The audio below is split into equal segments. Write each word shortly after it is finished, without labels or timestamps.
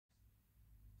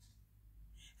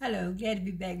Hello, glad to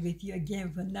be back with you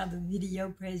again for another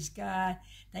video. Praise God.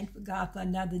 Thank God for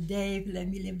another day, for letting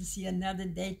me live to see another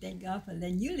day. Thank God for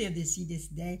letting you live to see this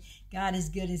day. God is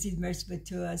good and He's merciful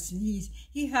to us, and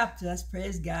He helped us.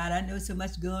 Praise God. I know so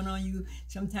much going on.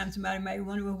 Sometimes somebody might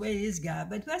wonder, well, where is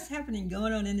God? But what's happening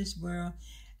going on in this world?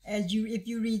 If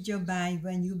you read your Bible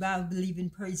and you're a Bible believing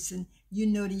person, you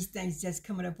know these things that's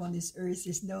coming up on this earth.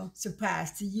 It's no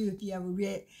surprise to you if you ever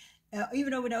read.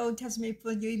 Even over the Old Testament,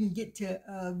 before you even get to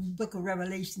book of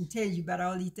Revelation, tells you about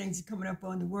all these things coming up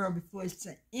on the world before it's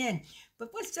to end. But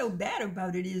what's so bad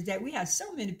about it is that we have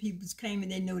so many people claiming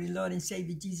they know the Lord and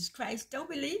Savior Jesus Christ, don't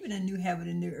believe in a new heaven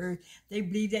and new earth. They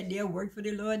believe that they'll work for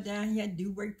the Lord down here,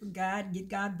 do work for God, get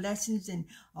God blessings and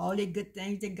all the good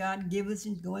things that God gives us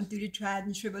and going through the trials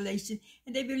and tribulation.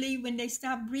 And they believe when they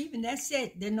stop breathing, that's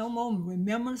it. There's no more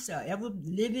remembrance of ever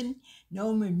living,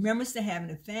 no remembrance of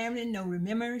having a family, no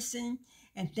remembrance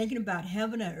and thinking about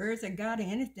heaven or earth or God or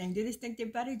anything. They just think their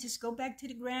body just go back to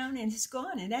the ground and it's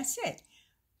gone and that's it.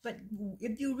 But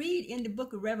if you read in the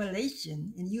book of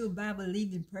Revelation and you're a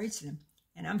Bible-believing person,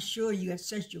 and I'm sure you have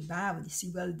searched your Bible to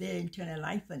see whether they're eternal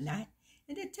life or not,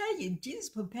 and they tell you Jesus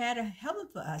prepared a heaven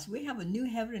for us. We have a new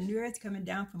heaven and new earth coming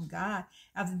down from God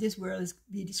after this world is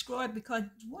be destroyed. Because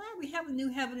why we have a new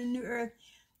heaven and new earth?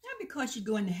 Not because you're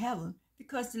going to heaven,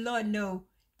 because the Lord knows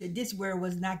that this world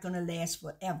was not going to last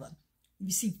forever.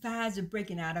 You see fires are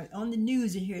breaking out. On the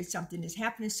news, you hear something that's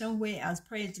happening somewhere else.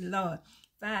 Praise the Lord.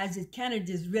 Fires in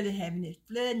Canada is really having it,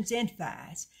 floods and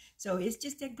fires. So it's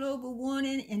just that global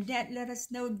warning, and that let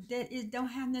us know that it don't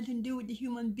have nothing to do with the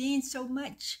human being so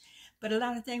much. But a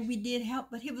lot of things we did help,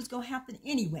 but it was going to happen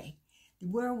anyway. The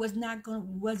world was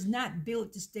not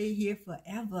built to stay here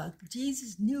forever.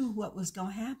 Jesus knew what was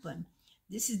going to happen.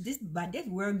 This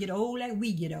world get old like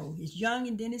we get old. It's young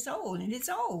and then it's old and it's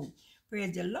old.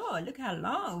 Praise the Lord. Look how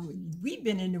long we've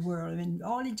been in the world. And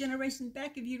all the generations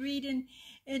back, if you read in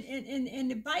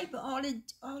the Bible,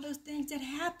 all those things that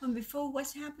happened before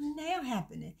what's happening now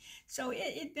happening. So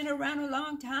it's been around a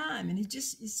long time. And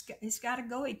it's got to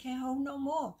go. It can't hold no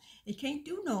more. It can't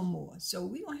do no more. So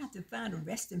we're going to have to find a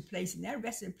resting place. And that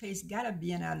resting place got to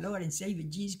be in our Lord and Savior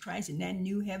Jesus Christ and that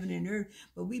new heaven and earth.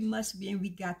 But we must be, and we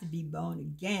got to be born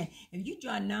again. If you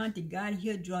draw nigh to God,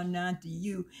 He'll draw nigh to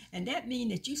you. And that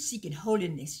means that you're seeking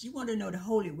holiness. You want to know the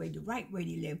holy way, the right way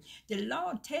to live. The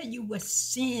Lord tell you what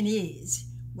sin is,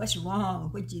 what's wrong,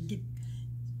 what you get,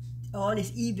 all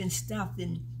this evil stuff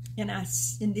in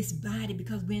this body,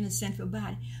 because we're in a sinful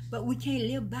body. But we can't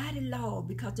live by the law,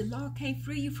 because the law can't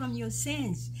free you from your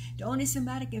sins. The only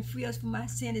somebody can free us from our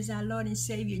sin is our Lord and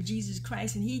Savior Jesus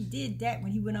Christ, and He did that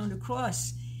when He went on the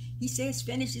cross. He says,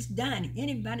 finished, it's done.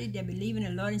 Anybody that believes in the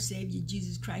Lord and Savior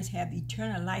Jesus Christ have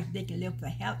eternal life. They can live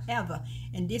forever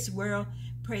in this world.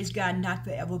 Praise God, not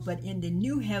forever, but in the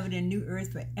new heaven and new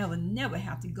earth forever. Never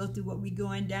have to go through what we're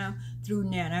going down through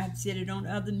now. And I've said it on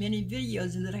other many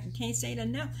videos, and I can't say it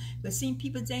enough. But seeing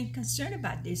people ain't concerned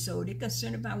about this, so they're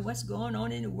concerned about what's going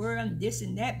on in the world and this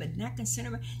and that, but not concerned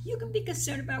about. You can be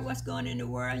concerned about what's going on in the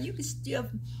world. You can still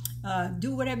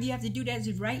do whatever you have to do that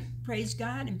is right, praise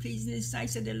God, and pleasing the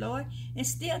sight of the Lord, and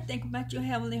still think about your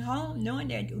heavenly home, knowing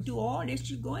that through all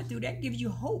this you're going through, that gives you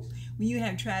hope when you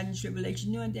have trials and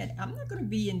tribulation, knowing that I'm not going to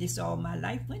be in this all my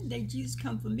life. One day Jesus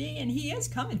come for me, and He is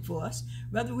coming for us,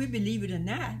 whether we believe it or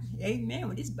not. Amen.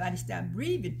 When this body stop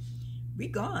breathing, we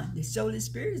gone. The soul and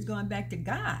spirit is going back to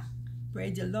God.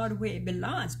 Praise the Lord, where it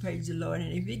belongs. Praise the Lord.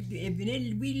 And if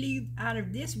we leave out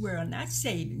of this world not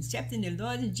saved, accepting the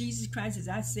Lord and Jesus Christ as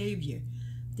our Savior,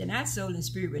 then our soul and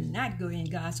spirit will not go in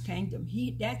God's kingdom.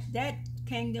 That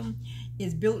kingdom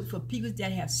is built for people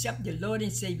that have accepted the Lord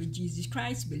and Savior Jesus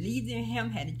Christ, believed in Him,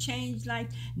 had a changed life,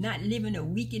 not living a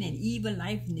wicked and evil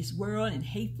life in this world and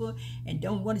hateful, and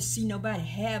don't want to see nobody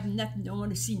have nothing, don't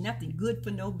want to see nothing good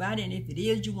for nobody. And if it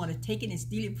is, you want to take it and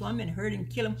steal it from them and hurt and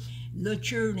kill them, little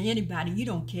children, anybody, you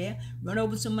don't care. Run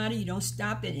over somebody, you don't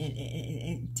stop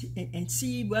and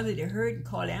see whether they're hurt and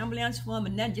call the ambulance for them,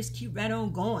 and not just keep right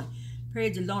on going.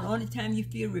 Praise the Lord. Only time you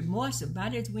feel remorse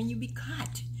about it is when you be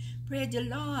caught. Praise the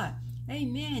Lord.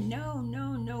 Amen.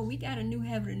 No. We got a new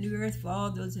heaven and new earth for all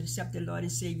those that accept the Lord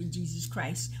and Savior Jesus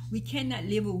Christ. We cannot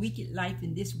live a wicked life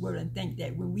in this world and think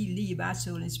that when we leave our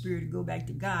soul and spirit to go back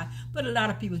to God. But a lot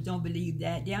of people don't believe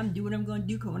that. Yeah, I'm doing what I'm going to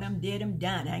do, because when I'm dead, I'm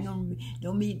done.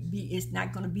 It's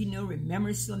not going to be no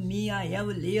remembrance of me I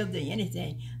ever lived or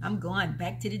anything. I'm going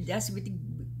back to the dust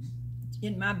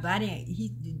in my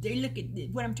body. They look at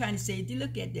what I'm trying to say. They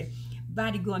look at the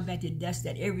body going back to dust,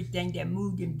 that everything that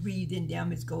moved and breathed in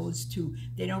them goes to.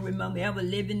 They don't remember ever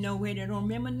living nowhere. They don't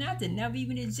remember nothing, never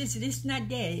even existed. It's not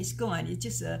there. It's gone. It's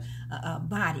just a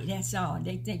body. That's all.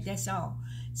 They think that's all.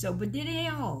 So, but did they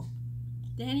all?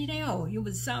 Danny, they all. He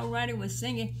was a songwriter, was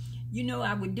singing. You know,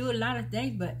 I would do a lot of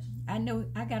things, but I know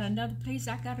I got another place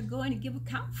I got to go in and give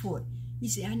account for it. He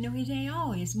said, I know it ain't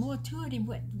all. There's more to it than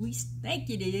what we think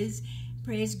it is.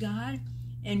 Praise God.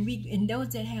 And those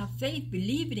that have faith,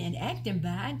 believe it and acting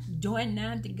by it, join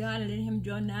nigh to God and let him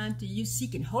draw nigh to you,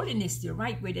 seeking holiness the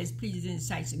right way that's pleasing in the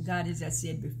sight of God, as I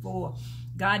said before.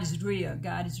 God is real.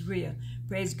 God is real.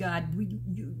 Praise God.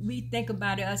 We think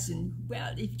about us and,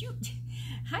 well,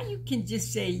 how you can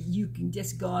just say you can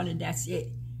just go on and that's it?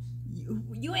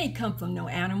 You ain't come from no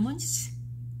animals.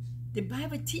 The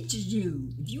Bible teaches you,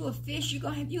 if you're a fish, you're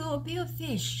going to be a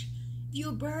fish. If you're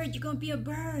a bird, you're going to be a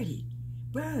bird.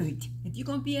 If you're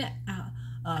going to be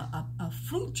a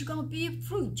fruit, you're going to be a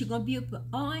fruit. You're going to be an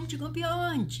orange, you're going to be an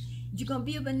orange. If you're going to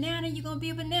be a banana, you're going to be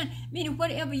a banana. Meaning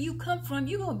whatever you come from,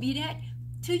 you're going to be that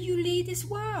till you leave this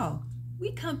world.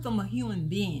 We come from a human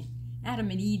being.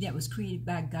 Adam and Eve that was created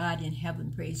by God in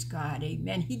heaven, praise God,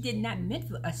 amen. He did not meant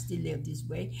for us to live this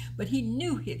way, but he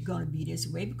knew it going to be this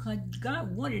way because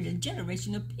God wanted a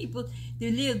generation of people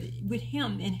to live with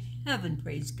him in heaven,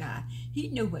 praise God. He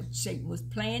knew what Satan was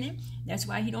planning. That's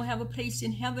why he don't have a place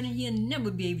in heaven and he'll never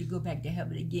be able to go back to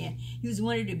heaven again. He was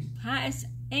one of the highest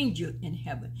angel in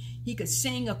heaven. He could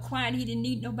sing a choir. He didn't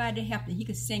need nobody to help him. He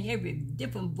could sing every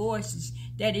different voices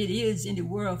that it is in the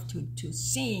world to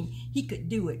sing. He could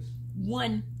do it.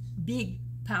 One big,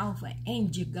 powerful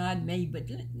angel God made, but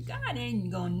God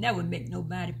ain't gonna never make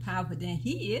nobody powerful than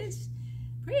he is.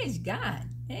 Praise God.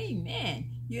 Amen.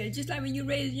 Yeah, just like when you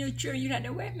raise your children, you have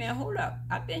to wait, man, hold up.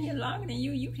 I've been here longer than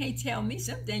you. You can't tell me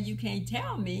something you can't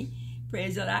tell me.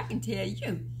 Praise God, I can tell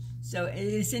you. So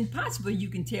it's impossible you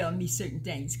can tell me certain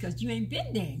things because you ain't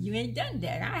been there. You ain't done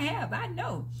that. I have. I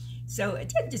know. So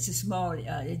it's just a small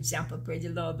example, praise the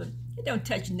Lord, but it don't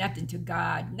touch nothing to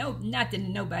God. No,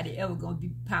 nothing, nobody ever going to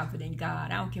be powerful than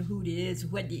God. I don't care who it is,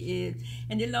 what it is.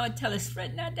 And the Lord tell us,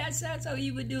 fret not thyself, so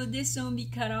evil do this soon be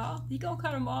cut off. He going to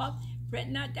cut them off. Fret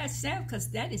not thyself, because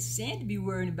that is sin to be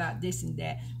worrying about this and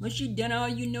that. Once you've done all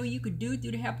you know you could do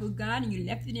through the help of God, and you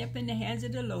left it up in the hands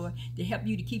of the Lord to help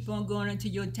you to keep on going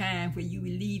until your time where you will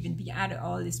leave and be out of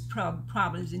all these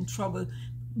problems and trouble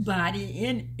body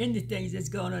in the things that's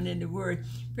going on in the world.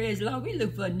 Praise the Lord. We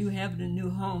look for a new heaven, a new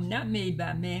home, not made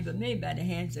by man, but made by the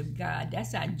hands of God.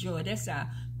 That's our joy. That's our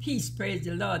peace. Praise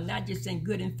the Lord. Not just saying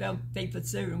good and faithful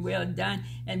servant, well done,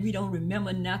 and we don't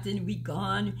remember nothing. We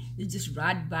gone. It's just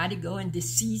rotten body going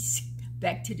deceased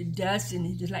back to the dust, and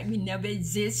it's just like we never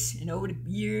exist. And over the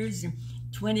years, and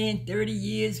 20 and 30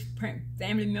 years,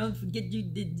 family members forget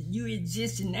you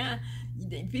exist, and now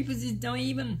people just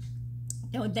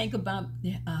don't think about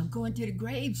going to the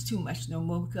graves too much no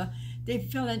more because they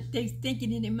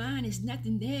thinking in their mind there's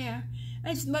nothing there.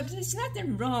 There's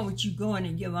nothing wrong with you going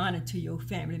and give honor to your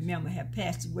family member have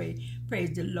passed away.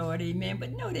 Praise the Lord, amen.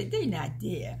 But no, they're not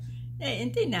there.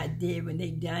 They're not there when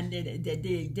they done.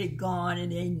 They're gone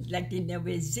and they never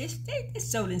exist. They're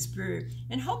soul and spirit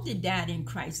and hope they died in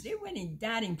Christ. When they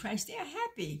died in Christ, they are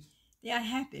happy. They are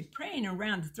happy, praying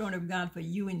around the throne of God for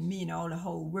you and me and all the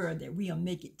whole world that we'll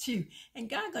make it too. And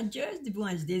God gonna judge the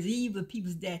ones. There's evil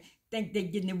people that think they're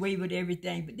getting away with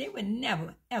everything, but they will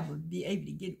never, ever be able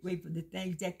to get away from the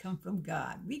things that come from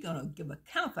God. We're gonna give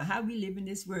account for how we live in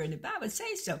this world. The Bible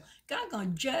says so. God gonna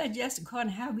judge us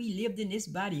according to how we lived in this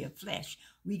body of flesh.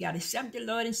 We got to accept the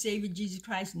Lord and Savior Jesus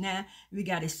Christ now. We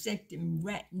got to accept him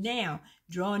right now.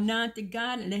 Draw nigh to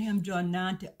God and let him draw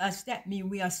nigh to us. That means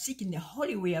we are seeking the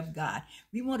holy way of God.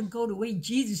 We want to go the way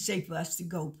Jesus said for us to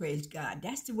go, praise God.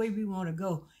 That's the way we want to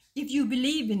go. If you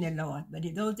believe in the Lord. But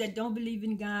if those that don't believe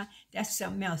in God, that's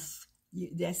something else.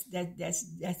 That's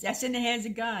in the hands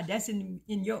of God. That's in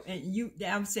you.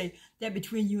 I would say that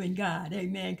between you and God,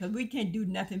 amen. Because we can't do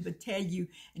nothing but tell you.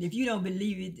 And if you don't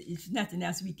believe it, it's nothing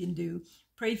else we can do.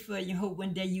 Pray for you. Hope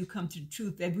one day you come to the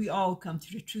truth. That we all come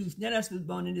to the truth. None of us was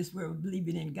born in this world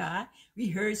believing in God. We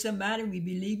heard somebody, we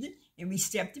believed it, and we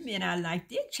stepped him in. Our life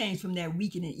did change from that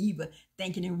wicked and evil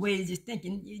thinking and ways. Just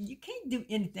thinking you can't do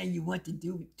anything you want to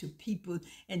do to people,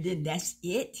 and then that's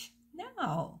it.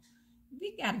 No.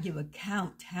 We got to give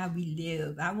account how we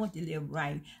live. I want to live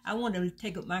right. I want to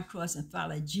take up my cross and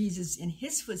follow Jesus in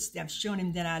his footsteps, showing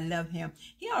him that I love him.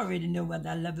 He already know whether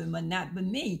I love him or not, but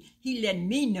me, he let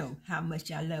me know how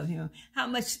much I love him, how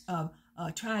much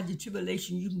trials and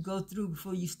tribulation you can go through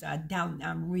before you start doubting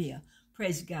I'm real.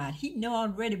 Praise God. He know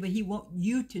already, but he want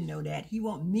you to know that. He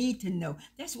want me to know.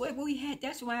 That's what we had.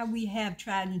 That's why we have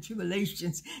trials and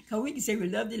tribulations. Because we can say we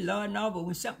love the Lord and all, but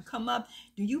when something come up,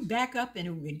 do you back up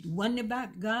and wonder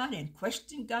about God and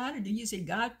question God? Or do you say,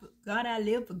 God, God I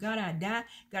live, for God I die.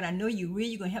 God, I know you're real.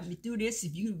 You're going to help me through this.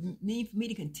 If you mean for me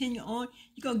to continue on,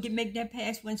 you're going to make that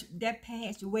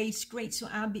pathway straight, so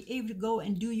I'll be able to go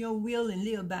and do your will and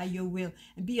live by your will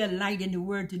and be a light in the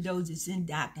world to those that's in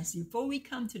darkness. Before we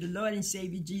come to the Lord and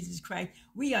Savior Jesus Christ,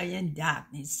 we are in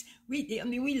darkness.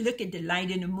 We look at the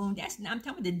light in the moon. I'm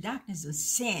talking about the darkness of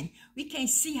sin. We can't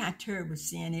see how terrible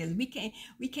sin is. We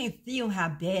can't feel how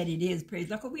bad it is, praise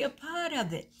God, because we are part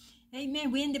of it.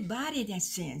 Amen. We're in the body that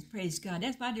sins. Praise God.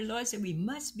 That's why the Lord said we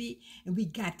must be, and we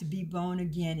got to be born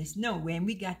again. It's no way, and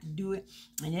we got to do it.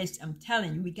 And I'm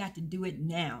telling you, we got to do it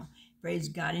now. Praise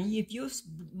God. And if your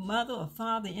mother or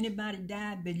father, anybody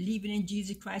died believing in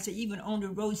Jesus Christ, or even on the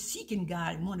road seeking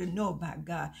God and want to know about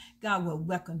God, God will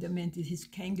welcome them into his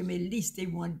kingdom. At least they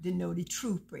wanted to know the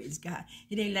truth. Praise God.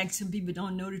 It ain't like some people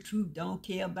don't know the truth, don't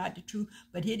care about the truth.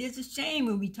 But it is a shame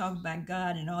when we talk about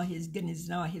God and all his goodness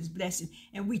and all his blessings,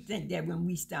 and we think that when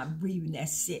we stop breathing,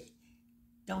 that's it.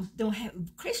 Don't have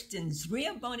Christians,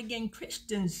 real born again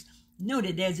Christians, know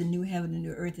that there's a new heaven and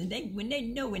new earth, and when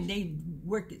they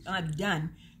work are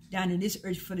done down in this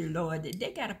earth for the Lord,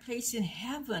 they got a place in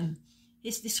heaven.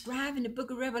 It's described in the book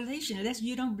of Revelation. Unless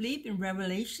you don't believe in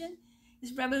Revelation,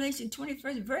 it's Revelation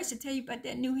 21st verse to tell you about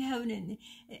that new heaven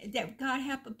and that God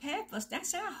have prepared for us.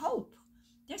 That's our hope.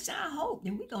 That's our hope.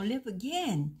 And we're gonna live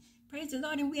again. Praise the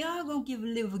Lord. And we are gonna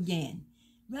live again.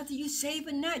 Whether you save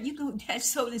or not, that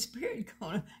soul and spirit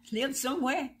gonna live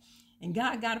somewhere, and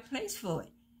God got a place for it.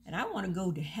 And I want to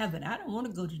go to heaven. I don't want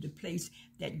to go to the place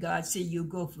that God said you'll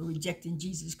go for rejecting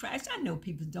Jesus Christ. I know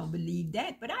people don't believe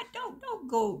that, but I don't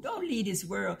leave this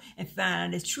world and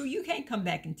find out it's true. You can't come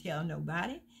back and tell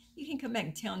nobody. You can't come back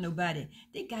and tell nobody.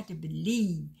 They got to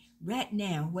believe right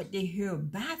now what they hear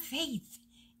by faith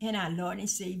in our Lord and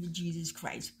Savior Jesus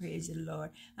Christ. Praise the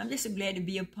Lord. I'm just so glad to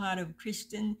be a part of a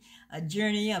Christian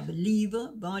journey, a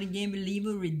believer, born again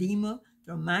believer, redeemer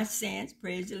from my sins.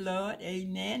 Praise the Lord.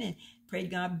 Amen. And pray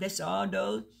God bless all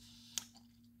those,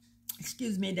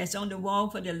 that's on the wall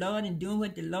for the Lord and doing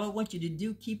what the Lord wants you to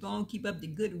do. Keep up the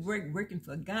good work, working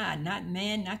for God, not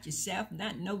man, not yourself,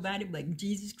 not nobody, but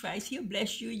Jesus Christ. He'll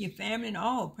bless you and your family and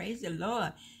all. Praise the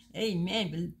Lord. Amen.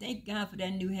 But thank God for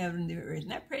that new heaven and new earth.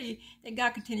 And I pray that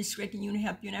God continue to strengthen you and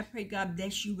help you. And I pray God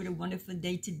bless you with a wonderful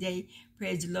day today.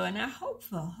 Praise the Lord. And I hope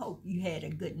you had a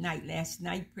good night last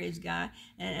night. Praise God.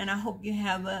 And I hope you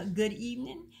have a good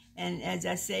evening. And as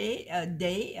I say, a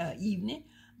day, evening,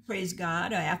 praise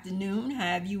God, or afternoon,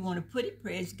 however you want to put it,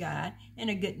 praise God, and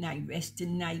a good night rest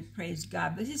tonight, praise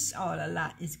God. But it's all a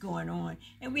lot is going on,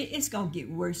 and it's going to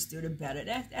get worse through the better.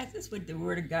 That's what the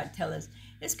Word of God tells us.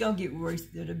 It's going to get worse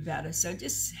through the better. So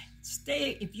just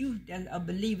stay, if you are a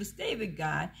believer, stay with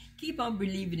God. Keep on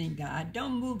believing in God.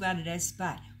 Don't move out of that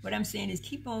spot. What I'm saying is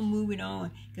keep on moving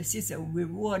on, because it's a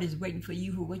reward is waiting for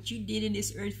you for what you did in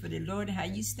this earth for the Lord and how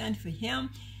you stand for Him.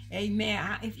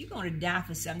 Amen. If you're going to die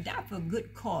for something, die for a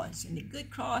good cause. And the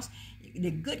good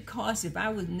cause, if I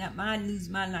was not, I lose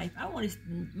my life, I wanted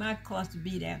my cause to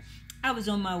be that I was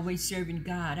on my way serving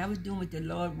God. I was doing what the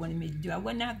Lord wanted me to do. I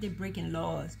wasn't out there breaking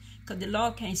laws, because the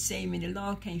law can't save me. The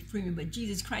law can't free me. But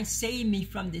Jesus Christ saved me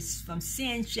from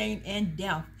sin, shame, and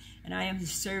death. And I am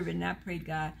His servant. And I pray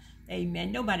God,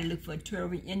 amen. Nobody look for a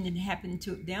terrible ending happening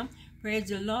to them. Praise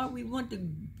the Lord. We want to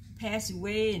pass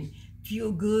away and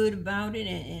feel good about it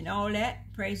and all that,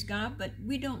 praise God, but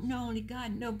we don't know, only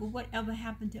God knows. But whatever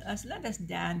happened to us, let us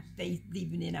die in faith,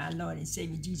 believing in our Lord and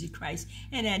Savior Jesus Christ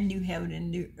and that new heaven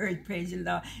and new earth, praise the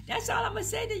Lord. That's all I'm going to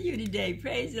say to you today,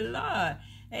 praise the Lord,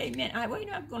 amen. I'm going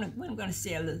to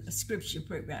say a scripture,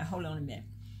 hold on a minute.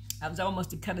 I was almost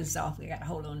to cut us off. I got to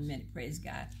hold on a minute, praise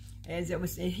God. As it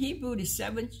was in Hebrews the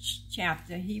 7th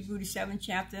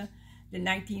chapter, the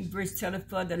 19th verse tells us,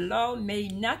 for the law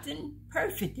made nothing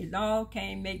perfect. The law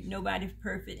can't make nobody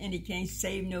perfect, and it can't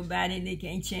save nobody, and it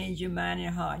can't change your mind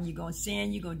and heart. And you're going to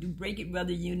sin, you're going to break it,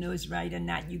 whether you know it's right or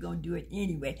not. You're going to do it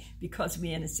anyway, because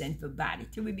we're in a sinful body.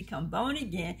 Till we become born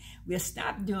again, we'll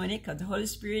stop doing it, because the Holy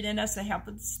Spirit in us will help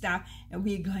us to stop, and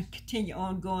we're going to continue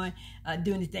on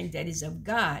doing the things that is of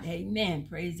God. Amen.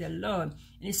 Praise the Lord.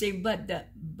 And it say, but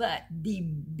the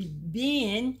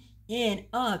being in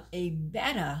of a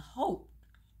better hope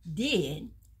did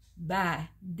by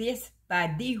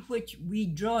thee which we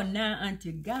draw nigh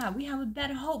unto God. We have a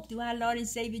better hope through our Lord and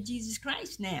Savior Jesus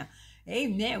Christ now.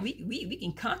 Amen. We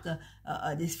can conquer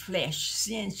this flesh,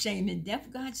 sin, shame, and death.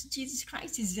 God, Jesus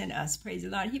Christ is in us. Praise the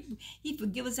Lord. He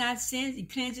forgives our sins. He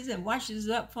cleanses and washes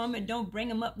us up from it. Don't bring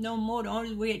them up no more. The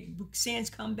only way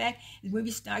sins come back is when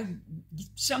we start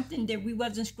something that we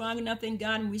wasn't strong enough in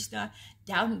God, and we start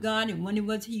doubting God and wondering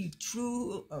was He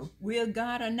true or real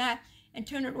God or not, and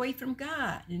turn it away from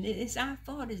God. And it's our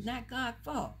fault. It's not God's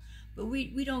fault. But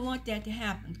we don't want that to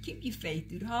happen. Keep your faith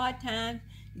through the hard times,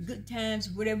 the good times,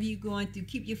 whatever you're going through.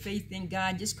 Keep your faith in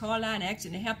God. Just call out and ask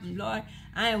Him to help Him. Lord,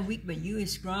 I am weak, but You are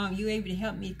strong. You able to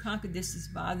help me conquer this that's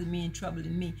bothering me and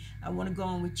troubling me. I want to go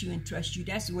on with You and trust You.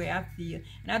 That's the way I feel.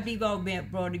 And I believe all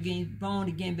born again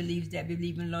believers that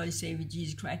believe in Lord and Savior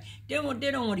Jesus Christ. They don't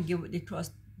want to give what they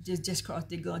cross, just cross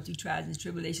they're going through trials and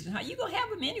tribulations. How you gonna have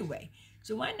them anyway?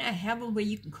 So why not have them where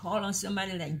you can call on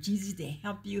somebody like Jesus to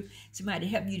help you, somebody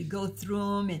to help you to go through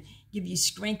them and give you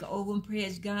strength over them,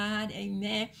 praise God,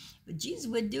 amen. But Jesus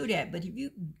would do that. But if you're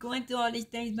going through all these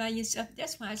things by yourself,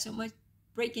 that's why so much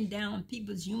breaking down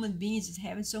people's human beings is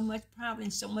having so much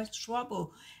problems, so much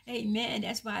trouble. Amen.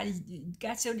 That's why it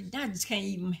got so the doctors can't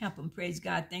even help them, praise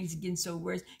God. Things are getting so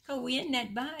worse because we're in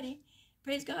that body,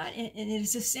 praise God, and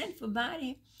it's a sinful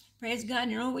body. Praise God,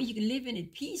 and the only way you can live in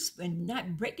it peace and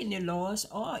not breaking the laws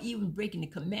or even breaking the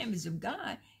commandments of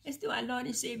God is through our Lord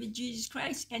and Savior Jesus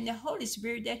Christ and the Holy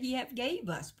Spirit that He have gave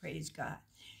us, praise God.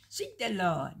 Seek the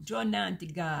Lord, draw nigh to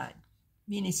God,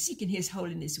 meaning seeking His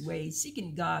holiness ways,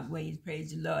 seeking God's ways, praise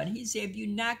the Lord. And He said, if you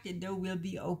knock, the door will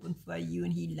be open for you,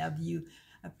 and He love you.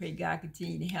 I pray God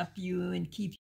continue to help you and keep you.